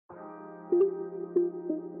It's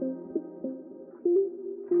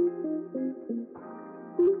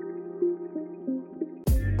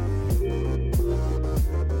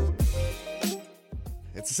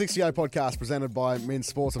the 60O podcast presented by Men's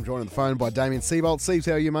Sports. I'm joined on the phone by Damien Seibold. Siebes,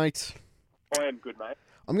 how are you, mate? I am good, mate.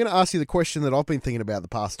 I'm going to ask you the question that I've been thinking about the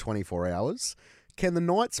past 24 hours. Can the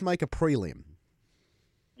Knights make a prelim?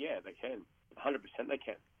 Yeah, they can. 100% they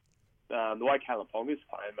can. The way Callum Ponga's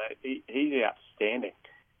playing, mate, he's outstanding.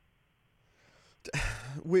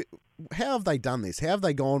 How have they done this? How have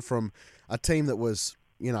they gone from a team that was,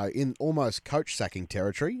 in almost coach-sacking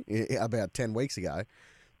territory about 10 weeks ago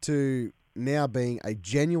to now being a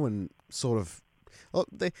genuine sort of... Well,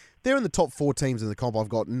 they're in the top 4 teams in the comp. I've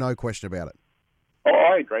got no question about it. Oh,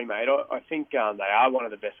 I agree, mate. I think they are one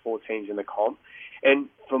of the best 4 teams in the comp. And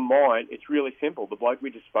for mine, it's really simple. The bloke we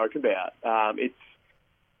just spoke about,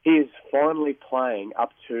 he is finally playing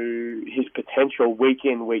up to his potential week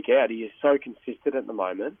in, week out. He is so consistent at the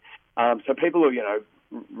moment. So people are,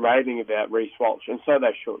 raving about Reece Walsh, and so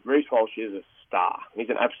they should. Reece Walsh is a star. He's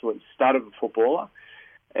an absolute stud of a footballer.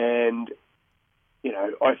 And,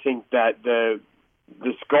 I think that the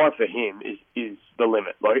sky for him is the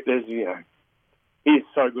limit. Like, there's, he is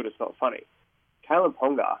so good it's not funny. Callum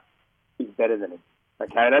Ponga is better than him.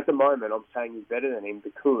 Okay, and at the moment I'm saying he's better than him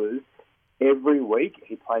because every week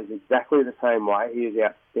he plays exactly the same way. He is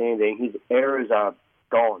outstanding. His errors are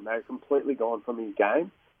gone. They're completely gone from his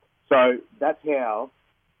game. So that's how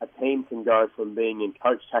a team can go from being in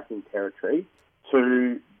coach-sacking territory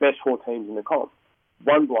to best 4 teams in the comp.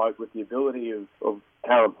 One bloke with the ability of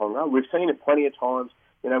Callum Ponga. We've seen it plenty of times,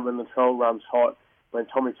 when Latrell runs hot, when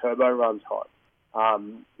Tommy Turbo runs hot,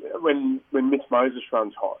 when Mitch Moses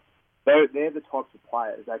runs hot. They're the types of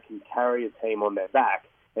players that can carry a team on their back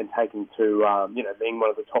and take them to, being one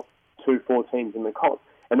of the top 2-4 teams in the comp.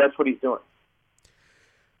 And that's what he's doing.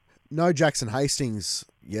 No Jackson Hastings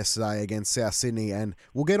yesterday against South Sydney, and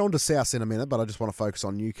we'll get on to South in a minute, but I just want to focus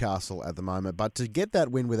on Newcastle at the moment. But to get that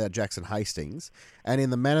win without Jackson Hastings, and in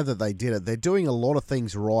the manner that they did it, they're doing a lot of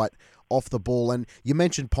things right off the ball. And you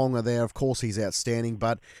mentioned Ponga there. Of course, he's outstanding,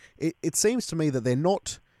 but it seems to me that they're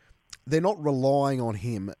not relying on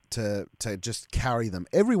him to just carry them.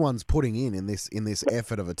 Everyone's putting in this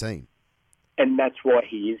effort of a team. And that's why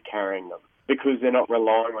he is carrying them, because they're not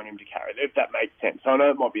relying on him to carry them, if that makes sense. I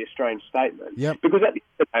know it might be a strange statement. Yep. Because at the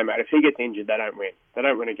end of the day, mate, if he gets injured, they don't win. They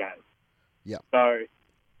don't win a game. Yeah. So,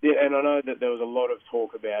 and I know that there was a lot of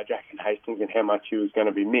talk about Jackson Hastings and how much he was going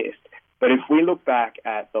to be missed. But if we look back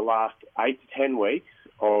at the last 8 to 10 weeks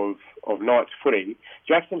of Knights footy,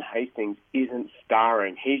 Jackson Hastings isn't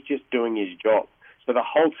starring. He's just doing his job. So the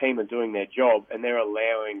whole team are doing their job, and they're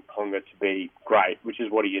allowing Ponga to be great, which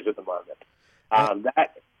is what he is at the moment.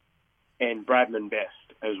 That and Bradman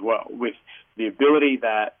Best as well, with the ability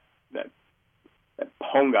that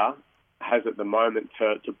Ponga has at the moment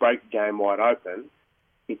to break the game wide open.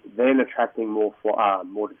 It's then attracting more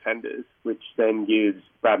defenders, which then gives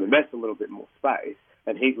Bradman Best a little bit more space,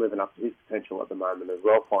 and he's living up to his potential at the moment as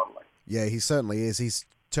well, finally. Yeah, he certainly is. He's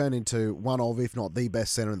turned into one of, if not the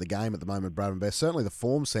best centre in the game at the moment, Bradman Best. Certainly the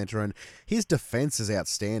form centre, and his defence is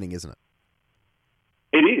outstanding, isn't it?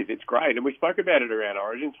 It is. It's great. And we spoke about it around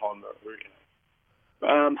Origin time.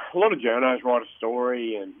 A lot of journos write a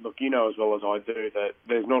story, and look, you know as well as I do that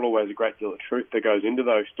there's not always a great deal of truth that goes into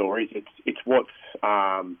those stories. It's what's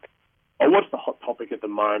the hot topic at the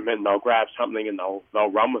moment, and they'll grab something and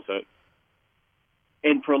they'll run with it.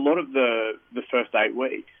 And for a lot of the first 8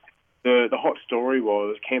 weeks, the hot story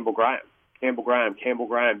was Campbell Graham,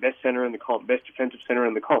 best centre in the comp, best defensive centre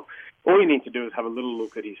in the comp. All you need to do is have a little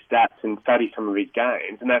look at his stats and study some of his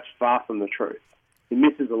games, and that's far from the truth. He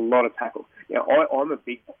misses a lot of tackles. I'm a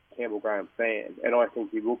big Campbell Graham fan, and I think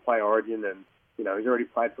he will play Origin, and he's already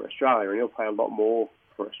played for Australia, and he'll play a lot more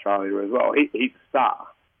for Australia as well. He's a star.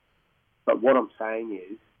 But what I'm saying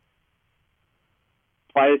is,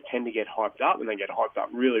 players tend to get hyped up, and they get hyped up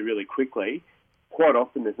really, really quickly. Quite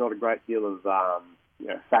often, there's not a great deal of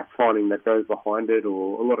fact-finding that goes behind it,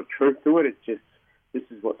 or a lot of truth to it. It's just, this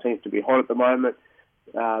is what seems to be hot at the moment.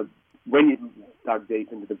 When you dug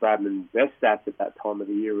deep into the Bradman Best stats at that time of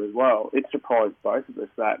the year as well, it surprised both of us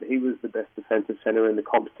that he was the best defensive centre in the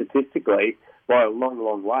comp statistically by a long,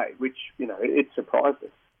 long way, which, it surprised us.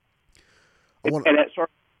 You're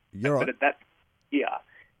right. But at that year,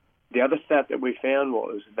 the other stat that we found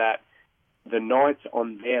was that the Knights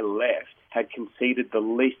on their left had conceded the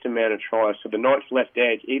least amount of tries. So the Knights' left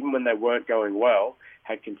edge, even when they weren't going well,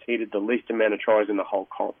 had conceded the least amount of tries in the whole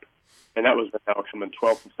comp. And that was when they were coming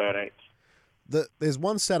 12th and 13th. There's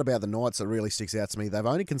one stat about the Knights that really sticks out to me. They've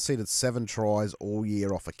only conceded 7 tries all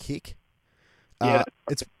year off a kick. Yeah,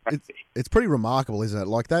 It's pretty remarkable, isn't it?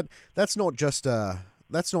 Like that's not just a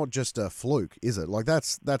fluke, is it? Like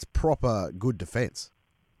that's proper good defence.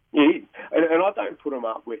 yeah, and I don't put them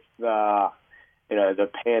up with the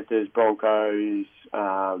Panthers, Broncos,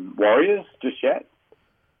 Warriors just yet.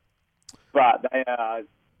 But they are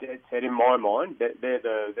dead set in my mind. They're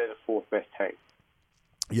the fourth best team.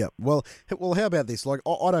 Yeah. Well, how about this? Like,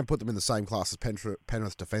 I don't put them in the same class as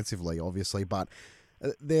Penrith defensively, obviously, but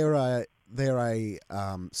they're a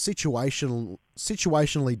situationally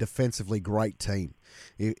defensively great team,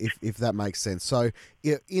 if that makes sense. So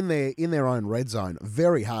in their own red zone,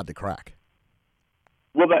 very hard to crack.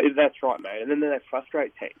 Well, that's right, mate. And then they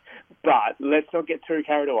frustrate teams. But let's not get too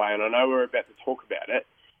carried away. And I know we're about to talk about it.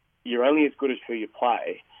 You're only as good as who you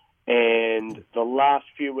play. And the last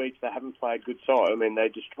few weeks, they haven't played good side. I mean, they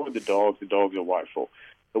destroyed the Dogs. The Dogs are woeful.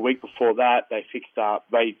 The week before that, they fixed up.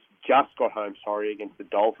 They just got home, against the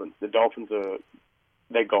Dolphins. The Dolphins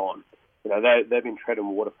they're gone. They've been treading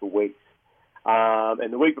water for weeks.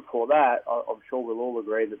 And the week before that, I'm sure we'll all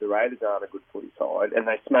agree that the Raiders aren't a good footy side, and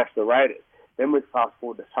they smashed the Raiders. Then we fast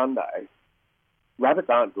forward to Sunday. Rabbits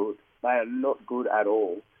aren't good. They are not good at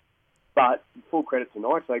all. But full credit to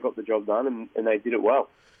Knights, they got the job done, and they did it well.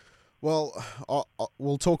 Well,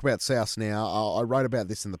 we'll talk about South now. I wrote about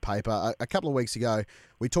this in the paper. A couple of weeks ago,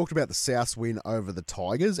 we talked about the South win over the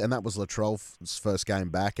Tigers, and that was Latrell's first game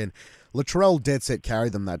back. And Latrell dead set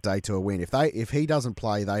carried them that day to a win. If he doesn't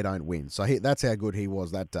play, they don't win. So that's how good he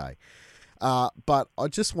was that day. But I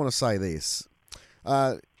just want to say this.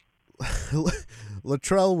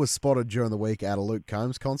 Latrell was spotted during the week at a Luke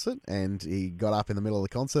Combs concert, and he got up in the middle of the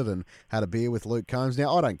concert and had a beer with Luke Combs.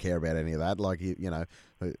 Now, I don't care about any of that. Like, you know,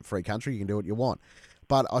 free country, you can do what you want.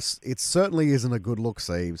 But it certainly isn't a good look,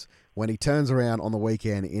 Siebes, when he turns around on the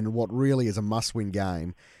weekend in what really is a must-win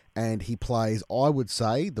game, and he plays, I would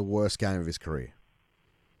say, the worst game of his career.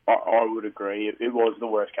 I would agree. It was the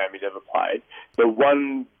worst game he's ever played. The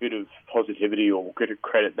one bit of positivity or bit of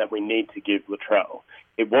credit that we need to give Latrell,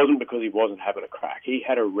 it wasn't because he wasn't having a crack. He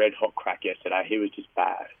had a red-hot crack yesterday. He was just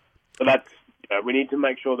bad. So that's, we need to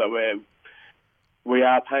make sure that we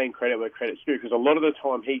are paying credit where credit's due, because a lot of the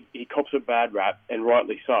time he cops a bad rap, and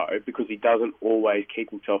rightly so, because he doesn't always keep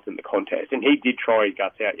himself in the contest. And he did try his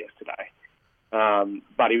guts out yesterday.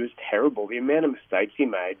 But he was terrible. The amount of mistakes he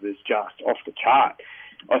made was just off the chart.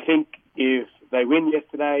 I think if they win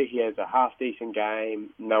yesterday, he has a half-decent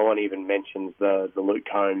game. No one even mentions the Luke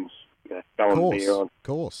Combs going beer on. Of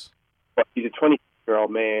course. But he's a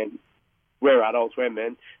 26-year-old man. We're adults, we're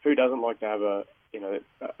men. Who doesn't like to have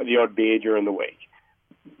the odd beer during the week?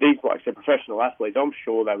 These blokes, they're professional athletes. I'm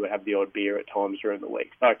sure they would have the odd beer at times during the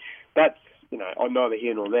week. So that's, I'm neither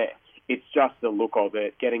here nor there. It's just the look of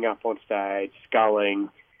it, getting up on stage, sculling.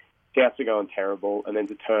 Souths are going terrible, and then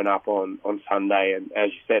to turn up on Sunday and, as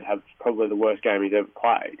you said, have probably the worst game he's ever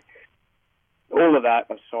played. All of that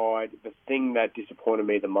aside, the thing that disappointed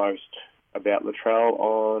me the most about Latrell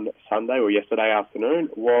on Sunday or yesterday afternoon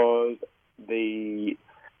was the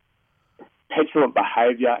petulant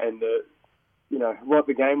behaviour and the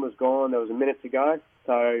game was gone. There was a minute to go,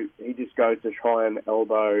 so he just goes to try and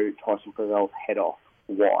elbow Tyson Frizzell's head off.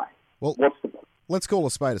 Why? Well, what's the point? Let's call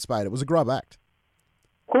a spade a spade. It was a grub act.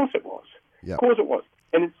 Of course it was. Yep. Of course it was.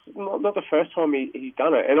 And it's not the first time he's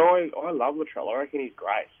done it. And I love Latrell. I reckon he's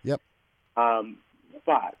great. Yep.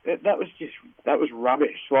 But that was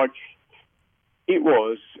rubbish. Like, it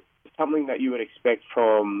was something that you would expect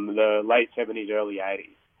from the late 70s, early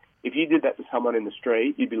 80s. If you did that to someone in the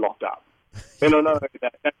street, you'd be locked up. And I know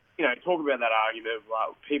that talk about that argument of,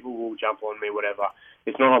 like, people will jump on me, whatever.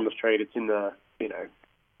 It's not on the street. It's in the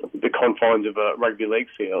confines of a rugby league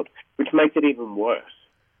field, which makes it even worse.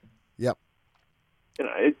 Yep.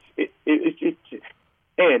 It's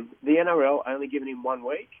and the NRL only giving him 1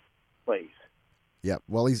 week, please. Yep.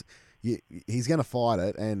 Well, he's going to fight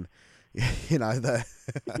it, and There's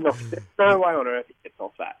no way on earth he gets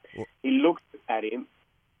off that. He looks at him,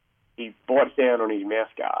 he bites down on his mouth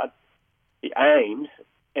guard, he aims,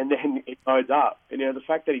 and then it goes up. And the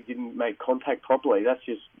fact that he didn't make contact properly, that's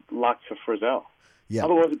just luck for Frizzell. Yeah.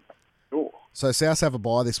 Otherwise, it's sure. So Souths have a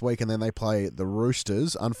bye this week, and then they play the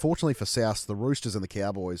Roosters. Unfortunately for Souths, the Roosters and the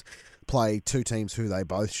Cowboys play two teams who they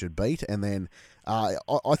both should beat. And then I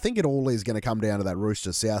think it all is going to come down to that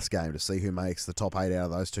Roosters-Souths game to see who makes the top 8 out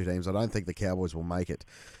of those two teams. I don't think the Cowboys will make it.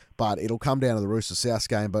 But it'll come down to the Roosters-Souths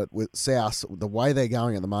game. But with Souths, the way they're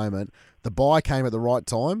going at the moment, the bye came at the right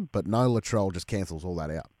time, but no Latrell just cancels all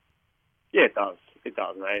that out. Yeah, it does. It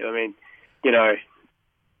does, mate. I mean,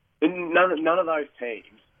 none of those teams,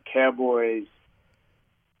 Cowboys,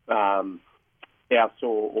 Souths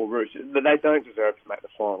or Roosters, but they don't deserve to make the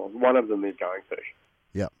finals. One of them is going to.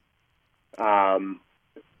 Yep.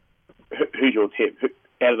 Who's your tip?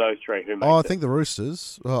 Out of those three, who makes I think the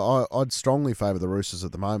Roosters. I'd strongly favour the Roosters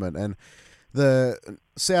at the moment. And the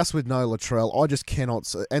Souths with no Latrell, I just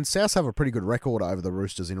cannot... And Souths have a pretty good record over the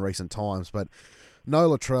Roosters in recent times, but no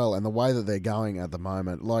Latrell and the way that they're going at the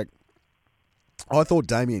moment, like, I thought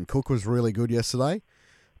Damien Cook was really good yesterday,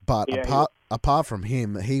 but apart from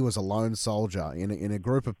him, he was a lone soldier in a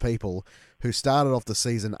group of people who started off the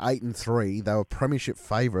season 8-3. They were premiership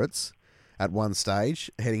favourites at one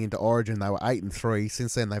stage. Heading into Origin, they were 8-3.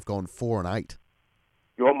 Since then, they've gone 4-8.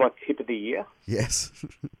 You want my tip of the year? Yes.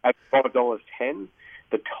 At $5.10,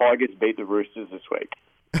 the Tigers beat the Roosters this week.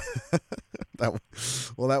 That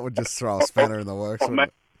would just throw a spanner in the works.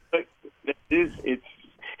 It's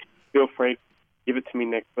feel free to give it to me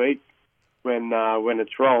next week when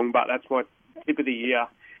it's wrong. But that's my tip of the year.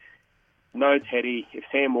 No Teddy. If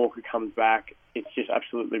Sam Walker comes back, it's just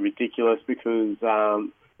absolutely ridiculous because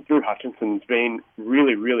Drew Hutchinson's been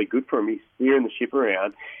really, really good for him. He's steering the ship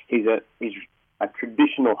around. He's a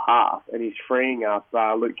traditional half, and he's freeing up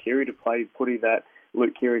Luke Keary to play footy that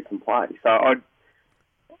Luke Keary can play. So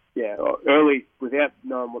early, without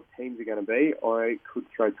knowing what teams are going to be, I could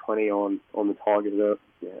throw 20 on the Tigers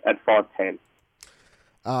at 5-10.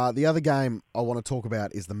 The other game I want to talk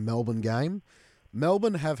about is the Melbourne game.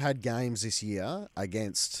 Melbourne have had games this year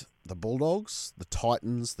against the Bulldogs, the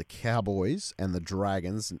Titans, the Cowboys, and the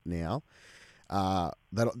Dragons now. And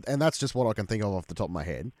that's just what I can think of off the top of my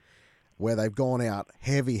head, where they've gone out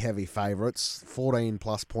heavy favourites,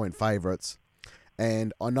 14-plus point favourites.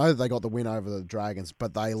 And I know that they got the win over the Dragons,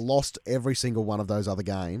 but they lost every single one of those other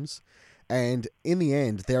games. And in the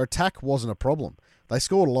end, their attack wasn't a problem. They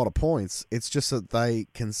scored a lot of points. It's just that they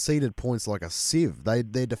conceded points like a sieve. Their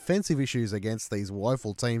defensive issues against these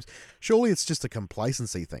woeful teams, surely it's just a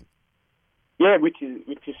complacency thing. Yeah, which is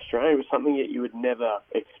strange. It was something that you would never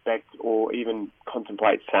expect or even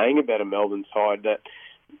contemplate saying about a Melbourne side, that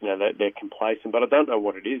that they're complacent. But I don't know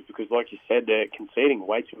what it is, because like you said, they're conceding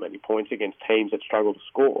way too many points against teams that struggle to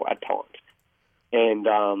score at times. And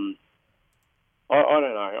I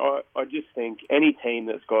don't know. I just think any team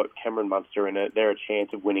that's got Cameron Munster in it, they're a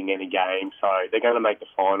chance of winning any game. So they're going to make the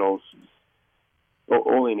finals.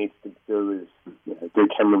 All he needs to do is do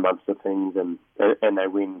Cameron Munster things, and they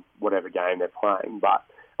win whatever game they're playing. But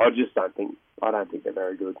I don't think they're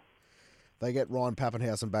very good. They get Ryan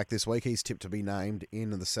Pappenhausen back this week. He's tipped to be named in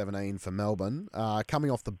the 17 for Melbourne. Coming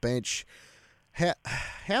off the bench,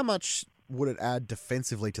 how much would it add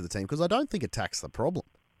defensively to the team? Because I don't think attack's the problem.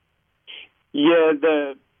 Yeah,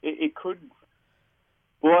 it could.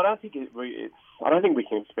 Well, I don't think we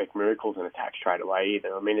can expect miracles in attack straight away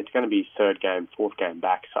either. I mean, it's going to be third game, fourth game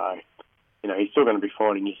back, so he's still going to be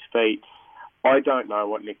finding his feet. I don't know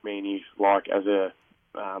what Nick Meaney's like as a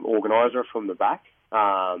organiser from the back, so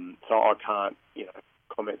I can't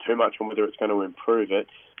comment too much on whether it's going to improve it.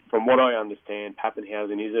 From what I understand,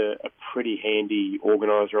 Pappenhausen is a pretty handy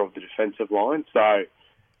organiser of the defensive line, so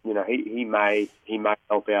he may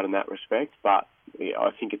help out in that respect, but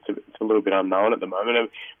I think it's a little bit unknown at the moment. And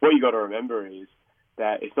what you got to remember is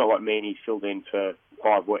that it's not like Meaney filled in for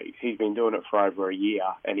 5 weeks. He's been doing it for over a year,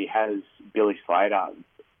 and he has Billy Slater,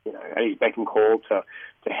 at his beck and call to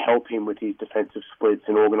help him with his defensive splits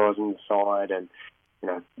and organising the side. And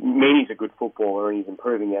Meaney's a good footballer, and he's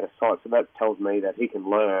improving out of sight. So that tells me that he can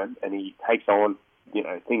learn, and he takes on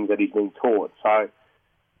things that he's been taught. So I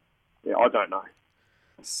don't know.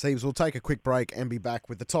 Seibs, we'll take a quick break and be back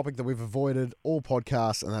with the topic that we've avoided all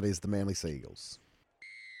podcasts, and that is the Manly Seagulls.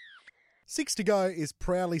 6 to Go is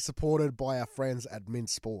proudly supported by our friends at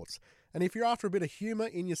Mint Sports. And if you're after a bit of humour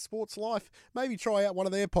in your sports life, maybe try out one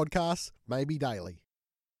of their podcasts, maybe daily.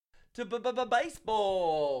 To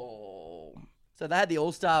baseball. So they had the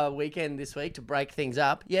All-Star weekend this week to break things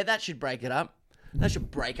up. Yeah, that should break it up. That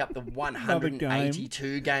should break up the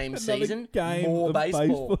 182-game season. More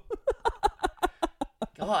baseball.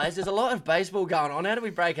 Guys, there's a lot of baseball going on. How do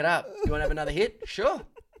we break it up? You want to have another hit? Sure.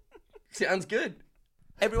 Sounds good.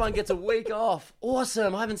 Everyone gets a week off.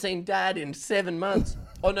 Awesome. I haven't seen Dad in 7 months.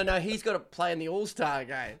 Oh, no, he's got to play in the All-Star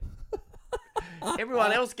game.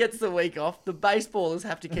 Everyone else gets the week off. The baseballers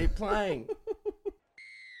have to keep playing.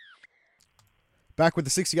 Back with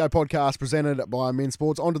the 6 to Go podcast presented by Mint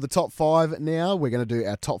Sports. On to the top 5 now. We're going to do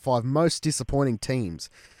our top 5 most disappointing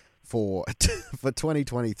teams for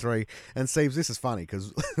 2023. And Steve, this is funny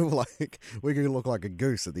because we're going to look like a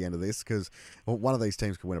goose at the end of this, because one of these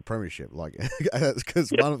teams could win a premiership, because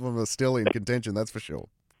one of them are still in contention, that's for sure.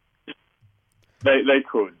 They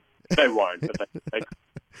could. They won't, but they could.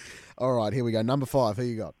 All right, here we go. Number 5, who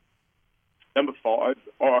you got? Number 5,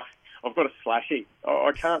 I've got a slashy.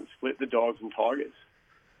 I can't split the Dogs and Tigers.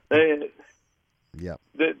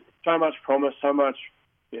 They're so much promise, so much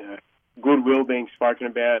goodwill being spoken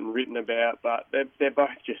about and written about, but they're both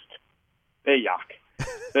just, they're yuck.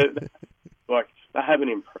 They haven't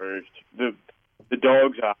improved. The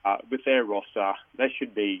Dogs are, with their roster, they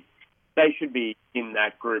should be in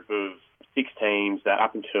that group of 6 teams that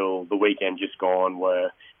up until the weekend just gone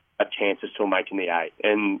were a chance of still making the 8,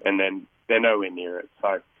 and then they're nowhere near it.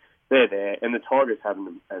 So they're there, and the Tigers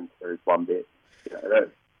haven't improved one bit.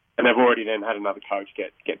 And they've already then had another coach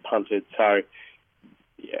get punted. So,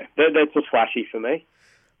 yeah, that's a flashy for me.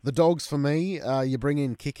 The Dogs for me, you bring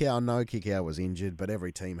in Kickow. I know Kickow was injured, but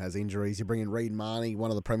every team has injuries. You bring in Reid Marnie,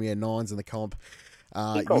 one of the premier 9s in the comp.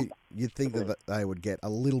 You'd think that they would get a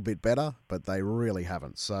little bit better, but they really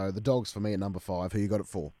haven't. So the Dogs for me at number 5. Who you got at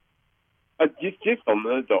 4? Just on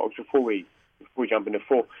the Dogs, before we jump into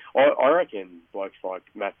 4, I reckon blokes like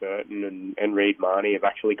Matt Burton and Reid Marnie have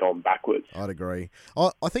actually gone backwards. I'd agree.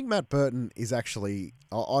 I think Matt Burton is actually...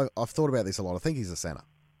 I've thought about this a lot. I think he's a centre.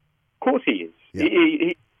 Of course he is.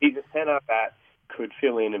 Yeah. He's a centre that could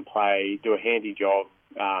fill in and do a handy job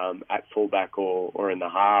at fullback or in the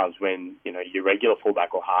halves when your regular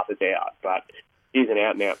fullback or half is out. But he's an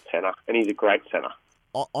out-and-out centre, and he's a great centre.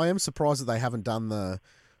 I am surprised that they haven't done the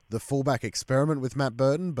fullback experiment with Matt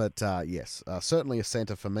Burton, but yes, certainly a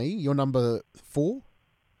centre for me. Your number 4?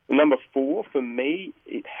 Number 4 for me,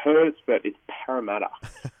 it hurts, but it's Parramatta.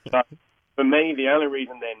 So for me, the only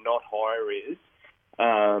reason they're not higher is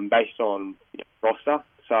based on roster.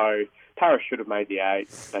 So Parra should have made the 8.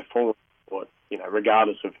 They've fallen short,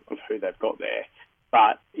 regardless of who they've got there.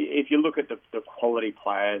 But if you look at the quality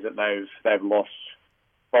players that they've lost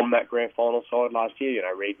from that grand final side last year,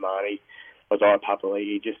 Reid Marnie, Isaiah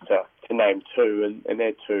Papali'i, just to name 2, and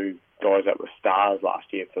they're 2 guys that were stars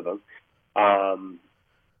last year for them.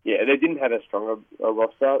 They didn't have a stronger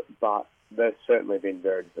roster, but they've certainly been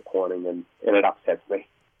very disappointing, and it upsets me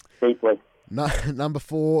deeply. No, number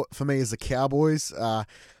 4 for me is the Cowboys.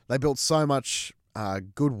 They built so much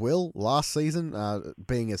goodwill last season,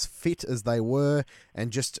 being as fit as they were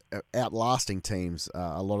and just outlasting teams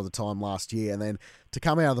a lot of the time last year. And then to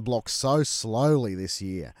come out of the block so slowly this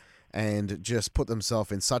year and just put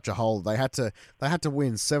themselves in such a hole, they had to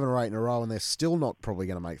win 7 or 8 in a row, and they're still not probably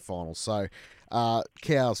going to make finals. So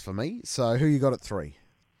Cows for me. So who you got at 3?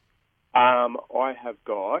 I have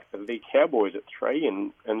got the Cowboys at 3,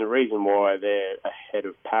 and the reason why they're ahead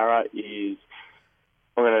of Para is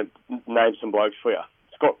I'm going to name some blokes for you.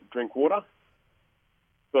 Scott Drinkwater,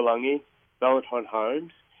 Belungi, Valentine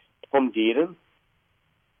Holmes, Tom Dearden,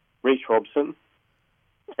 Reece Robson,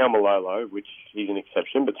 Taumalolo, which he's an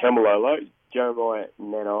exception, but Taumalolo, Jeremiah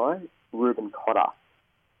Nanai, Reuben Cotter,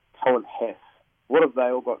 Colin Hess. What have they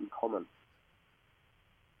all got in common?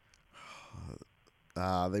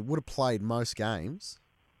 They would have played most games.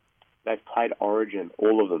 They've played Origin,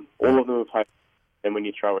 all of them. All of them have played. And when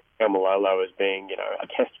you throw Taumalolo as being, a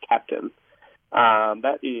test captain,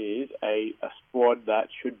 that is a squad that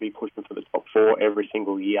should be pushing for the top 4 every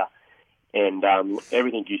single year. And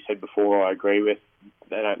everything you said before, I agree with.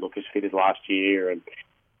 They don't look as fit as last year, and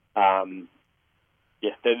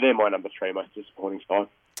they're my number 3 most disappointing side.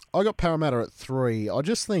 I got Parramatta at 3. I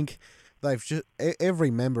just think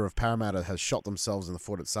every member of Parramatta has shot themselves in the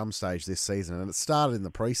foot at some stage this season, and it started in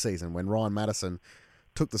the preseason when Ryan Madison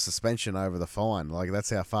took the suspension over the fine. That's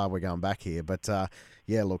how far we're going back here. But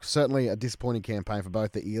look, certainly a disappointing campaign for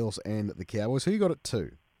both the Eels and the Cowboys. Who you got at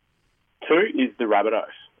 2? 2 is the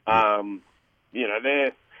Rabbitohs.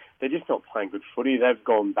 They're just not playing good footy. They've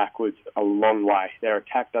gone backwards a long way. Their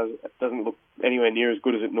attack doesn't look anywhere near as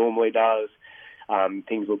good as it normally does.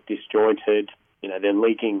 Things look disjointed. They're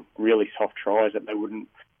leaking really soft tries that they wouldn't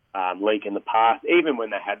leak in the past. Even when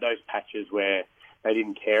they had those patches where they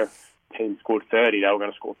didn't care if team scored 30, they were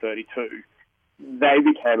going to score 32. They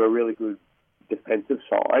became a really good defensive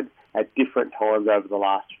side at different times over the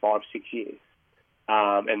last 5-6 years.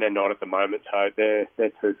 And they're not at the moment, so they're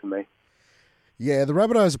 2 for me. Yeah, the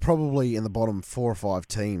Rabbitohs are probably in the bottom 4 or 5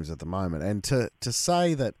 teams at the moment, and to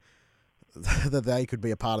say that they could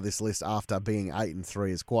be a part of this list after being 8-3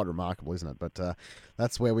 is quite remarkable, isn't it? But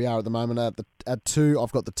that's where we are at the moment. At 2,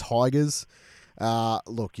 I've got the Tigers.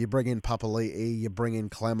 Look, you bring in Papali'i, you bring in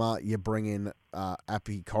Clemmer, you bring in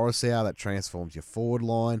Api Coruscant, that transforms your forward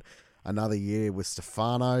line. Another year with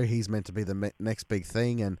Stefano, he's meant to be the next big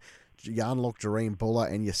thing, and you unlock Jareem Buller,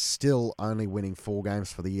 and you're still only winning 4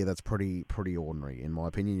 games for the year. That's pretty ordinary, in my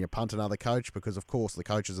opinion. You punt another coach because, of course, the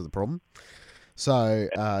coaches are the problem. So,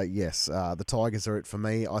 yes, the Tigers are it for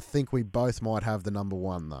me. I think we both might have the number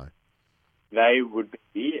 1, though. They would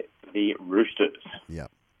be it. the Roosters.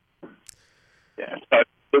 Yep. Yeah, so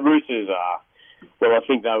the Roosters are, well, I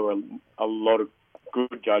think they were a lot of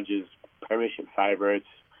good judges, premiership favourites.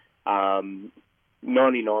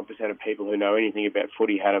 99% of people who know anything about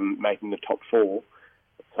footy had them making the top 4.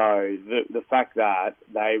 So the fact that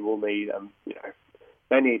they will need,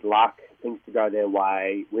 they need luck, things to go their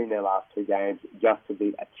way, win their last 2 games just to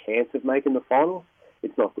be a chance of making the finals,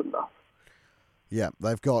 it's not good enough. Yeah,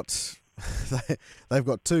 they've got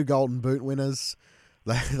 2 Golden Boot winners.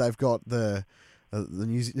 They've got the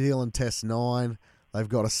New Zealand Test 9. They've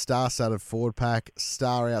got a star-studded forward pack,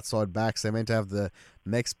 star outside backs. They're meant to have the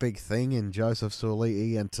next big thing in Joseph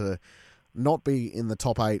Suoli'i, and to not be in the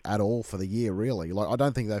top 8 at all for the year, really. Like, I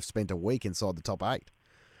don't think they've spent a week inside the top 8.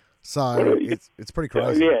 So it's pretty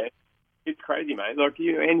crazy. Yeah, it's crazy, mate. Like,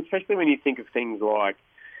 and especially when you think of things like,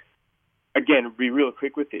 again, be real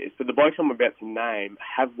quick with this, but the blokes I'm about to name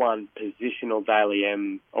have won positional Daily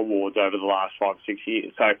M awards over the last 5 or 6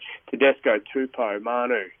 years. So Tedesco, Tupou,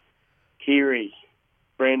 Manu, Kiri,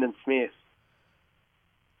 Brandon Smith.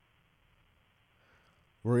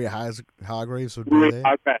 Maria Hargreaves would be there.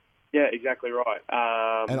 Okay. Yeah, exactly right.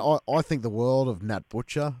 And I think the world of Nat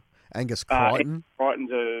Butcher, Angus Crichton.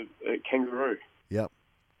 Crichton's a kangaroo. Yep.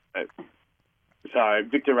 So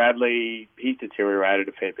Victor Radley, he's deteriorated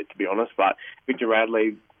a fair bit, to be honest, but Victor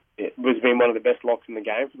Radley has been one of the best locks in the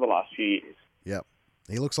game for the last few years. Yep.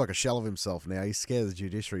 He looks like a shell of himself now. He's scared of the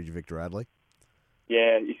judiciary, Victor Radley.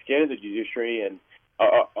 Yeah, he's scared of the judiciary, and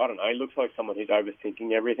I don't know, he looks like someone who's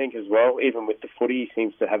overthinking everything as well. Even with the footy, he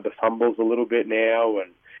seems to have the fumbles a little bit now,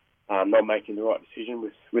 and not making the right decision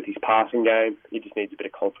with his passing game. He just needs a bit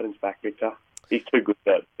of confidence back, Victor. He's too good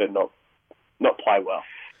to not play well.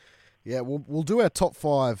 Yeah, we'll do our top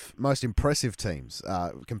 5 most impressive teams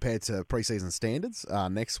compared to preseason standards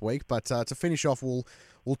next week. But to finish off, we'll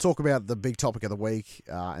talk about the big topic of the week,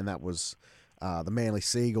 and that was the Manly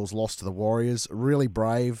Seagulls lost to the Warriors. Really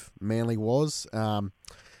brave, Manly was, and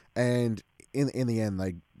in the end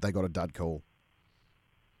they got a dud call.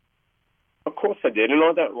 Of course they did, and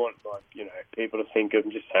I don't want people to think I'm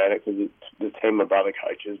just saying it because it's the team my brother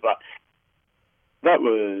coaches, but that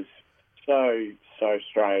was so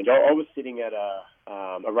strange. I was sitting at a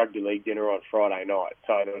rugby league dinner on Friday night,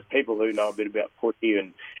 so there was people who know a bit about footy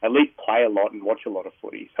and at least play a lot and watch a lot of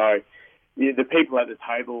footy. So the people at the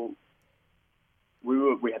table,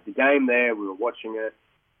 we had the game there, we were watching it.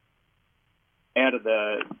 Out of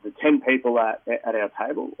the 10 people at our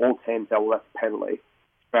table, all 10 said, well, that's a penalty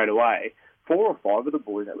straight away. 4 or 5 of the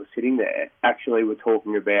boys that were sitting there actually were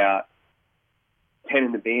talking about 10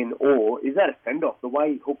 in the bin, or is that a send-off? The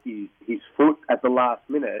way he hooked his foot at the last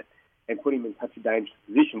minute and put him in such a dangerous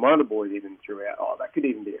position. One of the boys even threw out, that could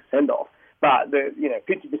even be a send-off. But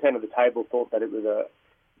 50% of the table thought that it was a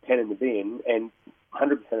 10 in the bin, and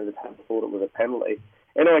 100% of the table thought it was a penalty.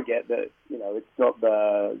 And I get that, it's not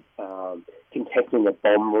the contesting the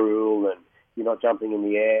bomb rule and you're not jumping in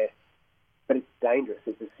the air, but it's dangerous.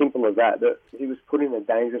 It's as simple as that. That he was put in a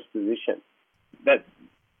dangerous position. That's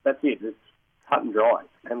it. It's cut and dry. It's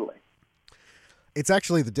a penalty. It's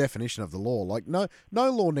actually the definition of the law. Like, no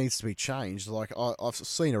law needs to be changed. Like, I've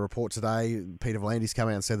seen a report today. Peter V'landys come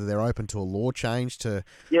out and said that they're open to a law change to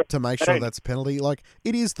make sure that's a penalty. Like,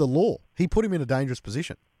 it is the law. He put him in a dangerous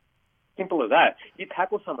position. Simple as that. You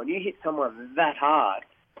tackle someone, you hit someone that hard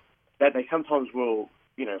that they sometimes will,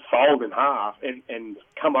 fold in half and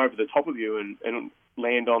come over the top of you and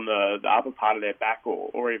land on the upper part of their back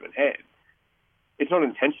or even head. It's not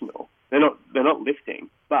intentional. They're not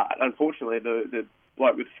lifting, but unfortunately the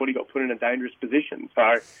bloke with footy got put in a dangerous position.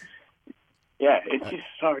 So yeah, it's just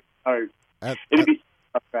so it'd be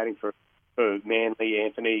frustrating for Manly,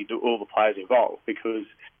 Anthony, all the players involved, because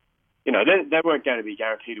they weren't going to be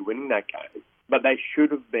guaranteed of winning that game, but they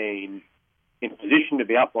should have been in a position to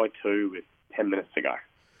be up by 2 with 10 minutes to go,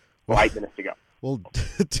 or 8 minutes to go. Well,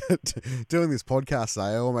 doing this podcast today,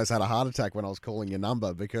 I almost had a heart attack when I was calling your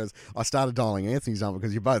number, because I started dialing Anthony's number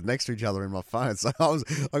because you're both next to each other in my phone. So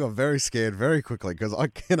I got very scared very quickly, because I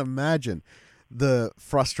can imagine the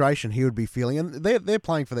frustration he would be feeling. And they're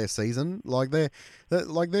playing for their season, like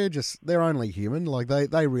they're only human. Like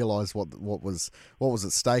they realised what was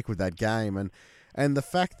at stake with that game, and the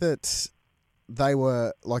fact that they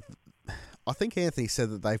were like, I think Anthony said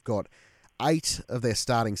that they've got 8 of their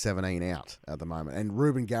starting 17 out at the moment, and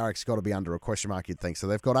Ruben Garrick's got to be under a question mark, you'd think. So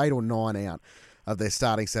they've got 8 or 9 out of their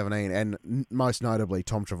starting 17, and most notably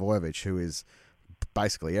Tom Trbojevic, who is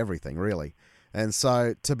basically everything, really. And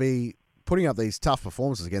so to be putting up these tough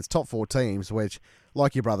performances against top 4 teams, which,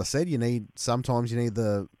 like your brother said, sometimes you need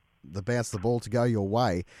the bounce of the ball to go your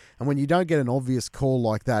way, and when you don't get an obvious call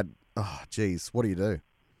like that, oh geez, what do you do?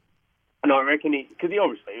 And I reckon because he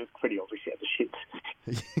obviously, it was pretty obvious he had the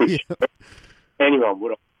shits. Yeah. Anyone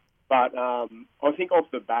would have. But I think off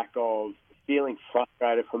the back of feeling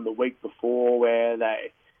frustrated from the week before where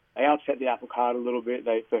they upset the apple cart a little bit.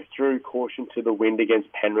 They threw caution to the wind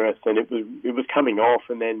against Penrith, and it was coming off.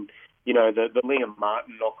 And then, you know, the Liam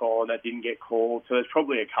Martin knock on, that didn't get called. So there's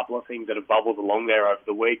probably a couple of things that have bubbled along there over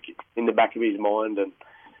the week in the back of his mind. And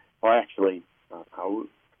I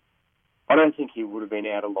don't think he would have been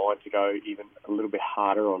out of line to go even a little bit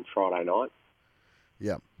harder on Friday night.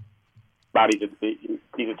 Yeah. But he's a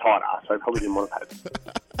tight ass, so he probably didn't want to have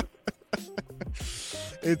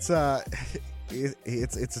it.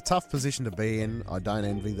 It's a tough position to be in. I don't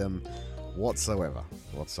envy them whatsoever.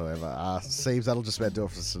 Steves, that'll just about do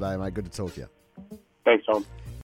it for us today, mate. Good to talk to you. Thanks, Tom.